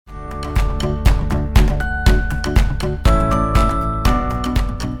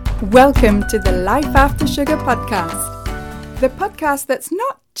Welcome to the Life After Sugar podcast. The podcast that's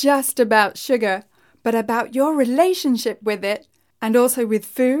not just about sugar, but about your relationship with it and also with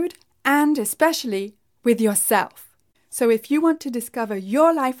food and especially with yourself. So if you want to discover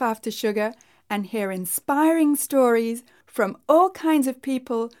your life after sugar and hear inspiring stories from all kinds of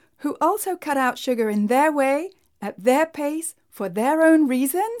people who also cut out sugar in their way, at their pace, for their own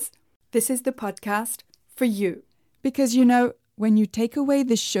reasons, this is the podcast for you. Because when you take away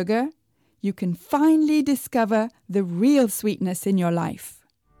the sugar, you can finally discover the real sweetness in your life.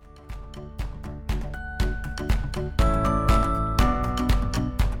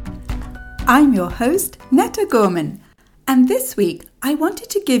 I'm your host, Netta Gorman, and this week I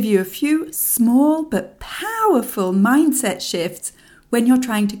wanted to give you a few small but powerful mindset shifts when you're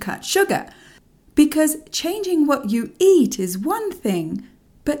trying to cut sugar. Because changing what you eat is one thing,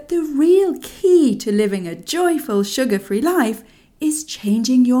 but the real key to living a joyful, sugar-free life is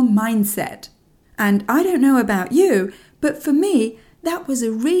changing your mindset. And I don't know about you, but for me, that was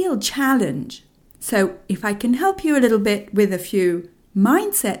a real challenge. So if I can help you a little bit with a few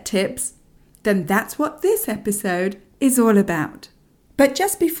mindset tips, then that's what this episode is all about. But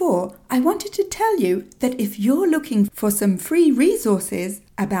just before, I wanted to tell you that if you're looking for some free resources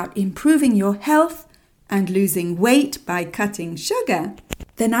about improving your health and losing weight by cutting sugar,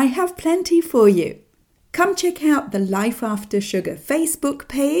 then I have plenty for you. Come check out the Life After Sugar Facebook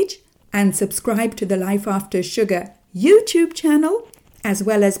page and subscribe to the Life After Sugar YouTube channel, as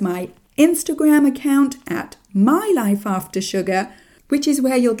well as my Instagram account at My Life After Sugar, which is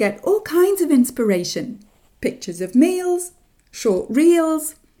where you'll get all kinds of inspiration. Pictures of meals, short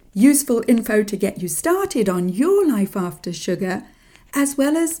reels, useful info to get you started on your life after sugar, as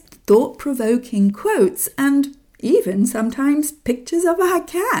well as thought-provoking quotes and even sometimes pictures of our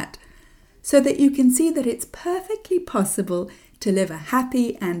cat, so that you can see that it's perfectly possible to live a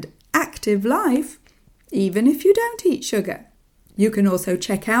happy and active life, even if you don't eat sugar. You can also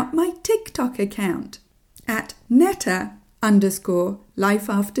check out my TikTok account at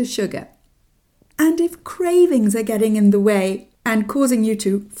Netta_lifeaftersugar. And if cravings are getting in the way and causing you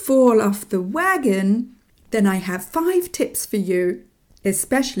to fall off the wagon, then I have 5 tips for you,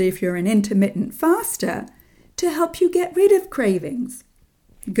 especially if you're an intermittent faster, to help you get rid of cravings.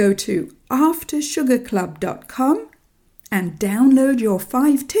 Go to aftersugarclub.com and download your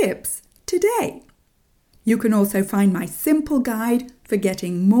 5 tips today. You can also find my simple guide for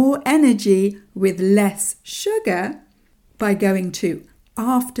getting more energy with less sugar by going to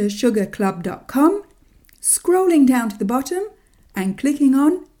aftersugarclub.com, scrolling down to the bottom and clicking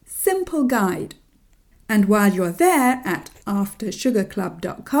on Simple Guide. And while you're there at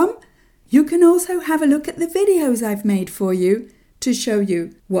aftersugarclub.com, you can also have a look at the videos I've made for you to show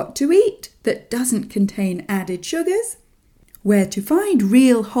you what to eat that doesn't contain added sugars, where to find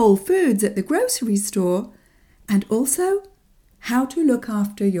real whole foods at the grocery store, and also how to look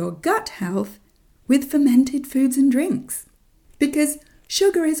after your gut health with fermented foods and drinks. Because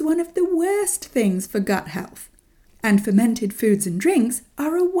sugar is one of the worst things for gut health, and fermented foods and drinks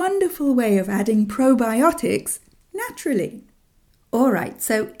are a wonderful way of adding probiotics naturally. Alright,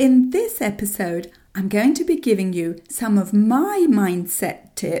 so in this episode, I'm going to be giving you some of my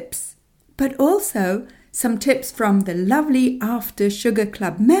mindset tips, but also some tips from the lovely After Sugar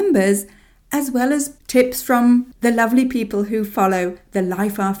Club members, as well as tips from the lovely people who follow the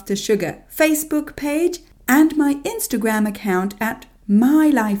Life After Sugar Facebook page and my Instagram account at My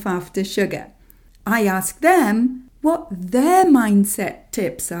Life After Sugar. I ask them what their mindset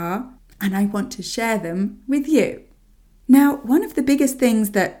tips are, and I want to share them with you. Now, one of the biggest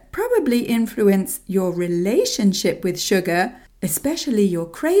things that probably influence your relationship with sugar, especially your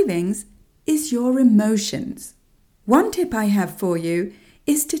cravings, is your emotions. One tip I have for you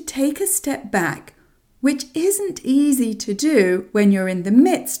is to take a step back, which isn't easy to do when you're in the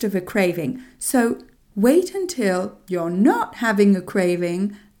midst of a craving. So wait until you're not having a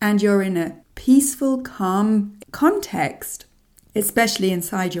craving and you're in a peaceful, calm context, especially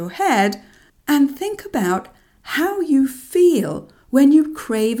inside your head, and think about how you feel when you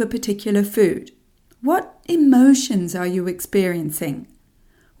crave a particular food. What emotions are you experiencing?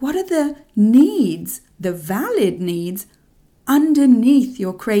 What are the needs, the valid needs, underneath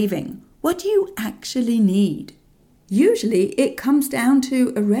your craving? What do you actually need? Usually it comes down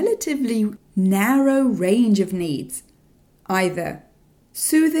to a relatively narrow range of needs. Either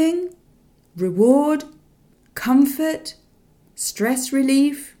soothing, reward, comfort, stress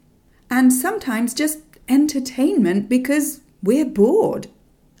relief, and sometimes just entertainment because we're bored.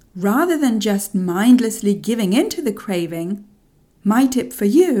 Rather than just mindlessly giving in to the craving, My tip for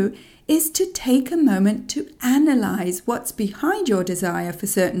you is to take a moment to analyze what's behind your desire for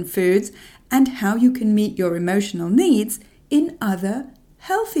certain foods and how you can meet your emotional needs in other,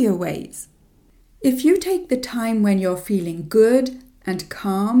 healthier ways. If you take the time when you're feeling good and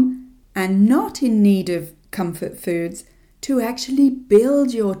calm and not in need of comfort foods to actually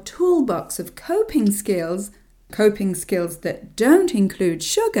build your toolbox of coping skills that don't include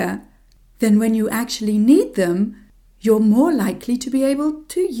sugar, then when you actually need them, you're more likely to be able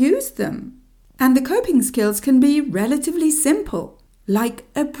to use them. And the coping skills can be relatively simple, like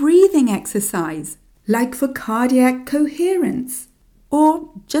a breathing exercise, like for cardiac coherence, or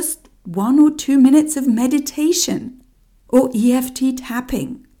just 1 or 2 minutes of meditation, or EFT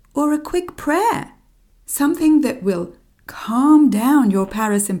tapping, or a quick prayer. Something that will calm down your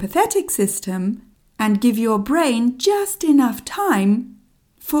parasympathetic system and give your brain just enough time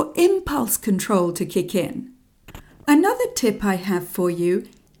for impulse control to kick in. Another tip I have for you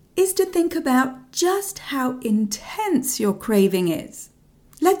is to think about just how intense your craving is.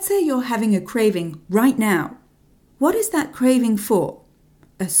 Let's say you're having a craving right now. What is that craving for?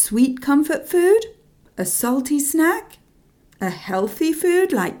 A sweet comfort food? A salty snack? A healthy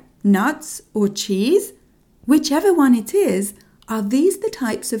food like nuts or cheese? Whichever one it is, are these the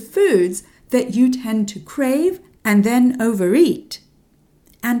types of foods that you tend to crave and then overeat?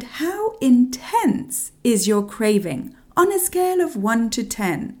 And how intense is your craving on a scale of 1 to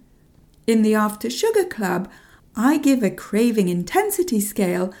 10? In the After Sugar Club, I give a craving intensity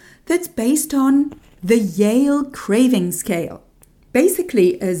scale that's based on the Yale Craving Scale.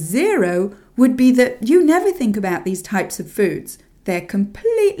 Basically, a 0 would be that you never think about these types of foods. They're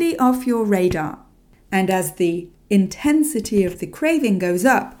completely off your radar. And as the intensity of the craving goes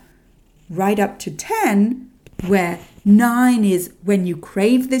up, right up to 10, where 9 is when you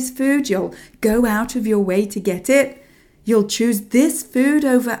crave this food, you'll go out of your way to get it, you'll choose this food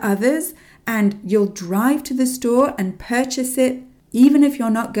over others, and you'll drive to the store and purchase it. Even if you're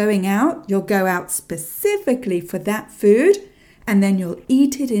not going out, you'll go out specifically for that food, and then you'll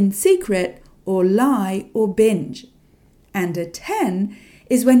eat it in secret or lie or binge. And a 10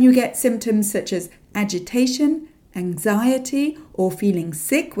 is when you get symptoms such as agitation, anxiety, or feeling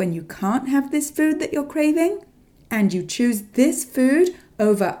sick when you can't have this food that you're craving, and you choose this food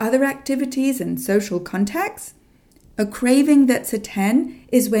over other activities and social contacts. A craving that's a 10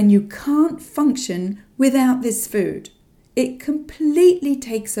 is when you can't function without this food. It completely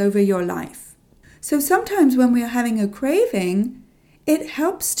takes over your life. So sometimes when we're having a craving, it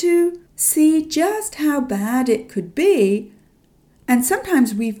helps to see just how bad it could be. And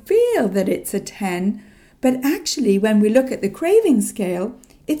sometimes we feel that it's a 10, but actually when we look at the craving scale,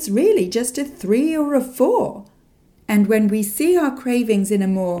 it's really just a 3 or a 4. And when we see our cravings in a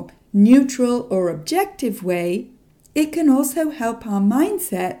more neutral or objective way, it can also help our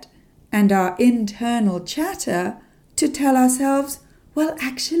mindset and our internal chatter to tell ourselves, well,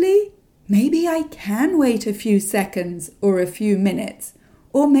 actually, maybe I can wait a few seconds or a few minutes,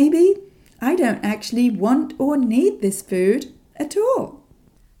 or maybe I don't actually want or need this food at all.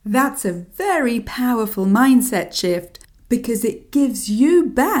 That's a very powerful mindset shift because it gives you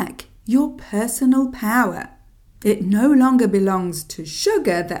back your personal power. It no longer belongs to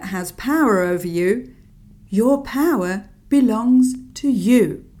sugar that has power over you. Your power belongs to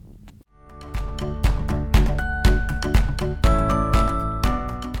you.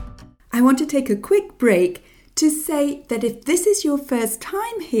 I want to take a quick break to say that if this is your first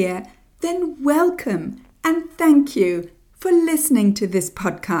time here, then welcome and thank you for listening to this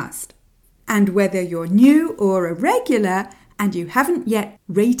podcast. And whether you're new or a regular and you haven't yet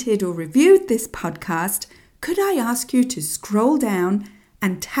rated or reviewed this podcast, could I ask you to scroll down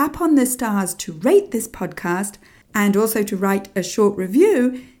and tap on the stars to rate this podcast and also to write a short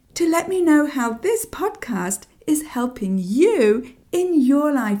review to let me know how this podcast is helping you in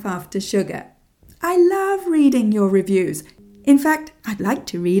your life after sugar. I love reading your reviews. In fact, I'd like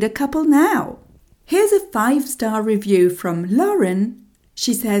to read a couple now. Here's a 5-star review from Lauren.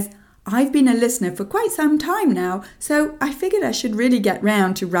 She says, I've been a listener for quite some time now, so I figured I should really get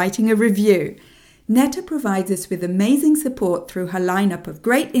round to writing a review. Netta provides us with amazing support through her lineup of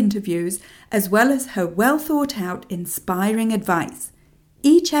great interviews, as well as her well-thought-out, inspiring advice.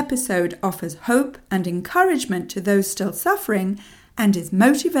 Each episode offers hope and encouragement to those still suffering and is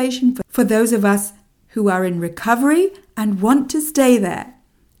motivation for those of us who are in recovery and want to stay there.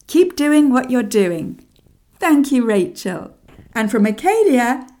 Keep doing what you're doing. Thank you, Rachel. And from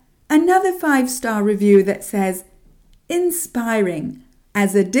Acadia, another 5-star review that says, inspiring,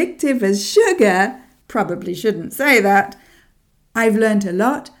 as addictive as sugar, probably shouldn't say that. I've learned a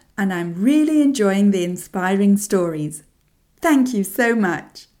lot and I'm really enjoying the inspiring stories. Thank you so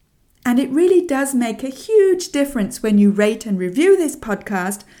much. And it really does make a huge difference when you rate and review this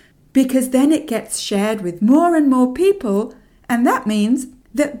podcast, because then it gets shared with more and more people, and that means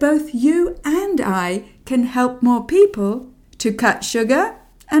that both you and I can help more people to cut sugar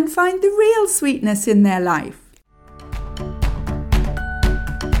and find the real sweetness in their life.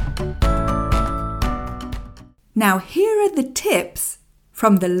 Now here are the tips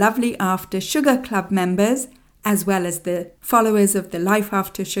from the lovely After Sugar Club members, as well as the followers of the Life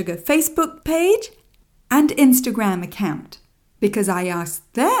After Sugar Facebook page and Instagram account, because I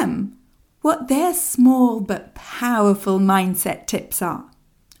asked them what their small but powerful mindset tips are.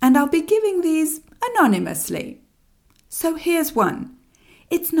 And I'll be giving these anonymously. So here's one.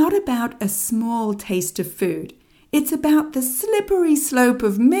 It's not about a small taste of food. It's about the slippery slope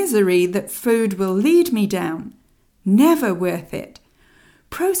of misery that food will lead me down. Never worth it.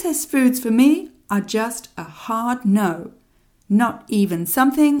 Processed foods for me are just a hard no. Not even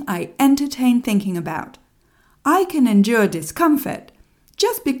something I entertain thinking about. I can endure discomfort.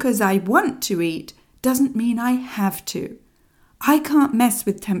 Just because I want to eat doesn't mean I have to. I can't mess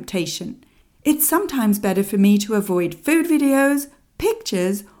with temptation. It's sometimes better for me to avoid food videos,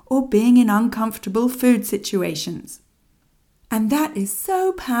 pictures, or being in uncomfortable food situations. And that is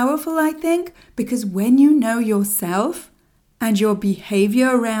so powerful, I think, because when you know yourself and your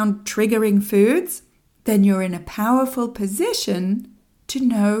behavior around triggering foods, then you're in a powerful position to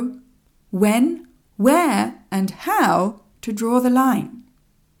know when, where, and how to draw the line.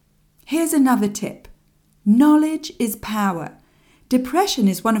 Here's another tip. Knowledge is power. Depression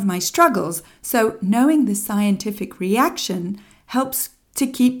is one of my struggles, so knowing the scientific reaction helps to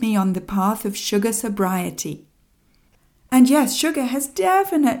keep me on the path of sugar sobriety. And yes, sugar has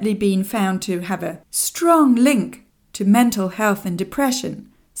definitely been found to have a strong link to mental health and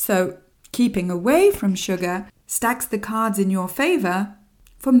depression. So keeping away from sugar stacks the cards in your favor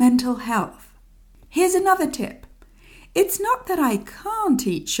for mental health. Here's another tip. It's not that I can't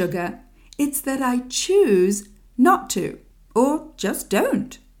eat sugar, it's that I choose not to, or just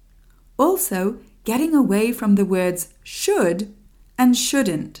don't. Also, getting away from the words should and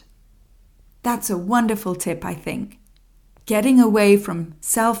shouldn't. That's a wonderful tip, I think. Getting away from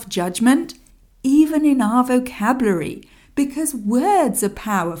self-judgment, even in our vocabulary, because words are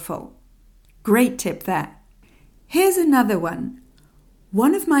powerful. Great tip there. Here's another one.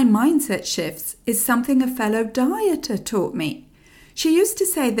 One of my mindset shifts is something a fellow dieter taught me. She used to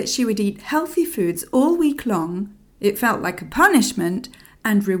say that she would eat healthy foods all week long, it felt like a punishment,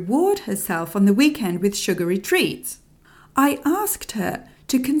 and reward herself on the weekend with sugary treats. I asked her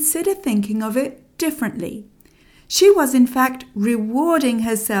to consider thinking of it differently. She was in fact rewarding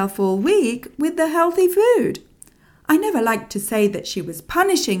herself all week with the healthy food. I never liked to say that she was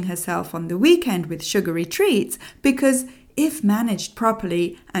punishing herself on the weekend with sugary treats because if managed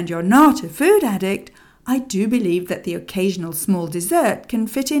properly and you're not a food addict, I do believe that the occasional small dessert can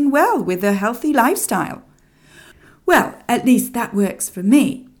fit in well with a healthy lifestyle. Well, at least that works for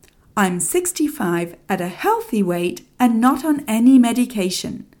me. I'm 65 at a healthy weight and not on any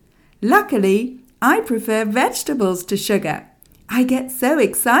medication. Luckily, I prefer vegetables to sugar. I get so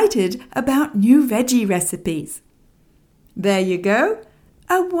excited about new veggie recipes. There you go.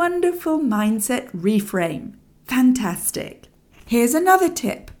 A wonderful mindset reframe. Fantastic. Here's another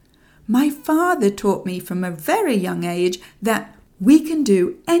tip. My father taught me from a very young age that we can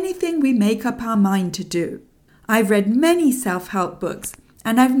do anything we make up our mind to do. I've read many self-help books,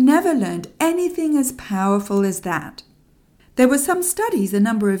 and I've never learned anything as powerful as that. There were some studies a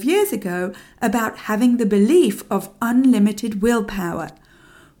number of years ago about having the belief of unlimited willpower.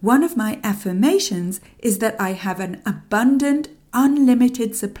 One of my affirmations is that I have an abundant,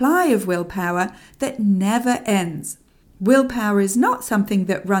 unlimited supply of willpower that never ends. Willpower is not something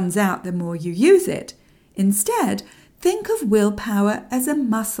that runs out the more you use it. Instead, think of willpower as a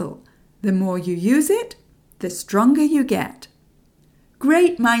muscle. The more you use it, the stronger you get.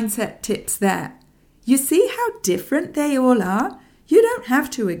 Great mindset tips there. You see how different they all are? You don't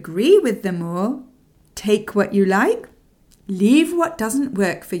have to agree with them all. Take what you like, leave what doesn't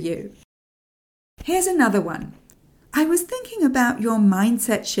work for you. Here's another one. I was thinking about your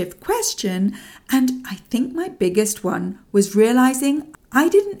mindset shift question, and I think my biggest one was realizing I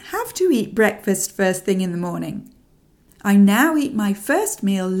didn't have to eat breakfast first thing in the morning. I now eat my first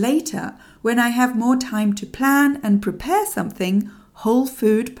meal later when I have more time to plan and prepare something whole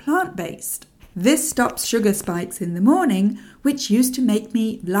food plant-based. This stops sugar spikes in the morning, which used to make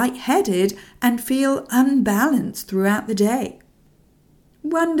me lightheaded and feel unbalanced throughout the day.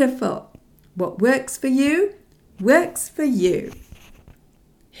 Wonderful. What works for you, works for you.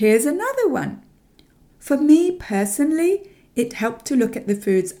 Here's another one. For me personally, It helped to look at the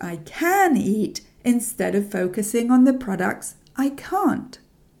foods I can eat instead of focusing on the products I can't.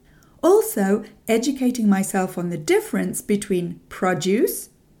 Also, educating myself on the difference between produce,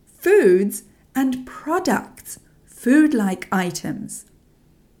 foods, and products, food-like items.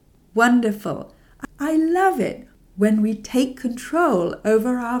 Wonderful! I love it when we take control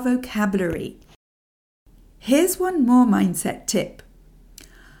over our vocabulary. Here's one more mindset tip.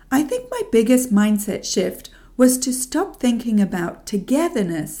 I think my biggest mindset shift was to stop thinking about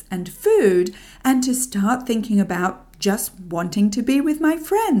togetherness and food and to start thinking about just wanting to be with my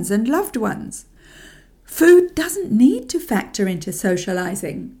friends and loved ones. Food doesn't need to factor into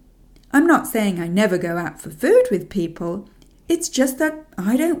socializing. I'm not saying I never go out for food with people. It's just that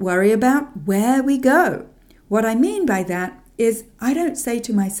I don't worry about where we go. What I mean by that is I don't say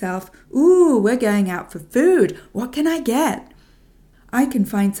to myself, "Ooh, we're going out for food. What can I get?" I can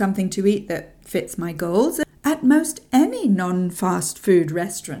find something to eat that fits my goals at most any non-fast food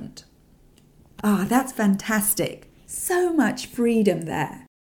restaurant. That's fantastic. So much freedom there.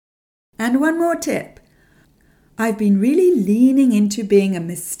 And one more tip. I've been really leaning into being a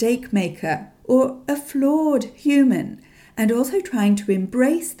mistake maker or a flawed human, and also trying to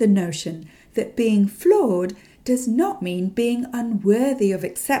embrace the notion that being flawed does not mean being unworthy of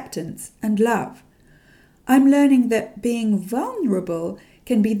acceptance and love. I'm learning that being vulnerable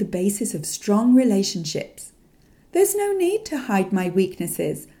can be the basis of strong relationships. There's no need to hide my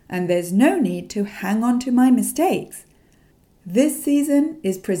weaknesses, and there's no need to hang on to my mistakes. This season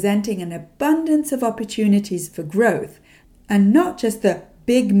is presenting an abundance of opportunities for growth, and not just the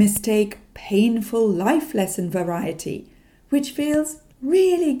big mistake, painful life lesson variety, which feels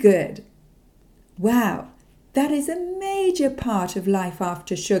really good. Wow, that is a major part of life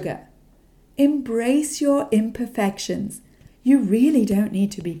after sugar. Embrace your imperfections. You really don't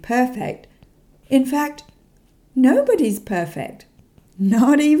need to be perfect. In fact, nobody's perfect.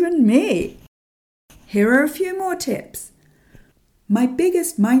 Not even me. Here are a few more tips. My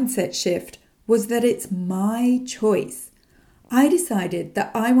biggest mindset shift was that it's my choice. I decided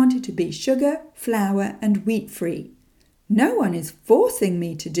that I wanted to be sugar, flour, and wheat-free. No one is forcing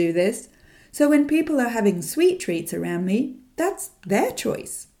me to do this, so when people are having sweet treats around me, that's their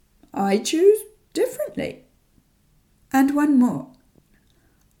choice. I choose differently. And one more.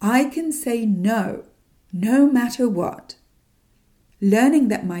 I can say no, no matter what. Learning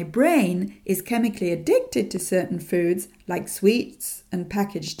that my brain is chemically addicted to certain foods like sweets and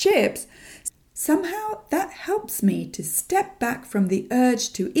packaged chips, somehow that helps me to step back from the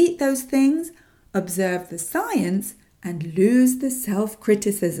urge to eat those things, observe the science, and lose the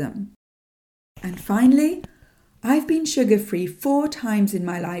self-criticism. And finally, I've been sugar-free 4 times in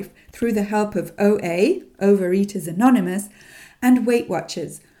my life through the help of OA, Overeaters Anonymous, and Weight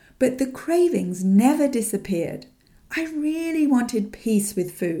Watchers, but the cravings never disappeared. I really wanted peace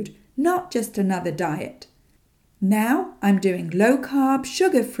with food, not just another diet. Now I'm doing low-carb,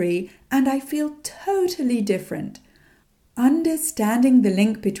 sugar-free, and I feel totally different. Understanding the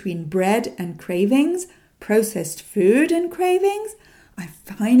link between bread and cravings, processed food and cravings, I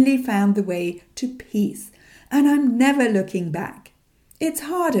finally found the way to peace, and I'm never looking back. It's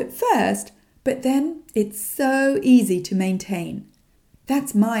hard at first, but then it's so easy to maintain.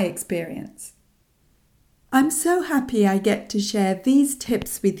 That's my experience. I'm so happy I get to share these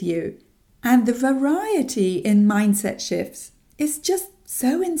tips with you, and the variety in mindset shifts is just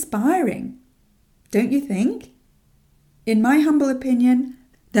so inspiring. Don't you think? In my humble opinion,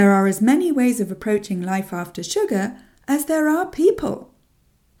 there are as many ways of approaching life after sugar as there are people.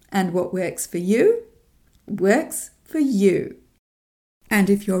 And what works for you, works for you. And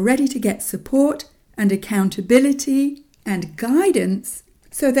if you're ready to get support and accountability and guidance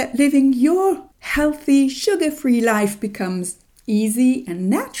so that living your healthy, sugar-free life becomes easy and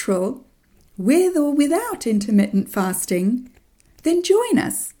natural, with or without intermittent fasting, then join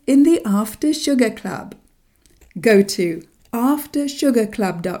us in the After Sugar Club. Go to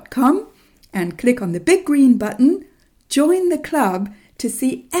aftersugarclub.com and click on the big green button, Join the Club, to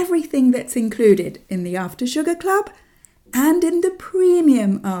see everything that's included in the After Sugar Club and in the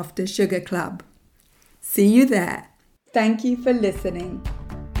Premium After Sugar Club. See you there. Thank you for listening.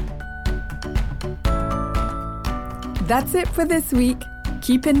 That's it for this week.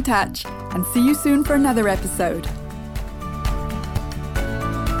 Keep in touch and see you soon for another episode.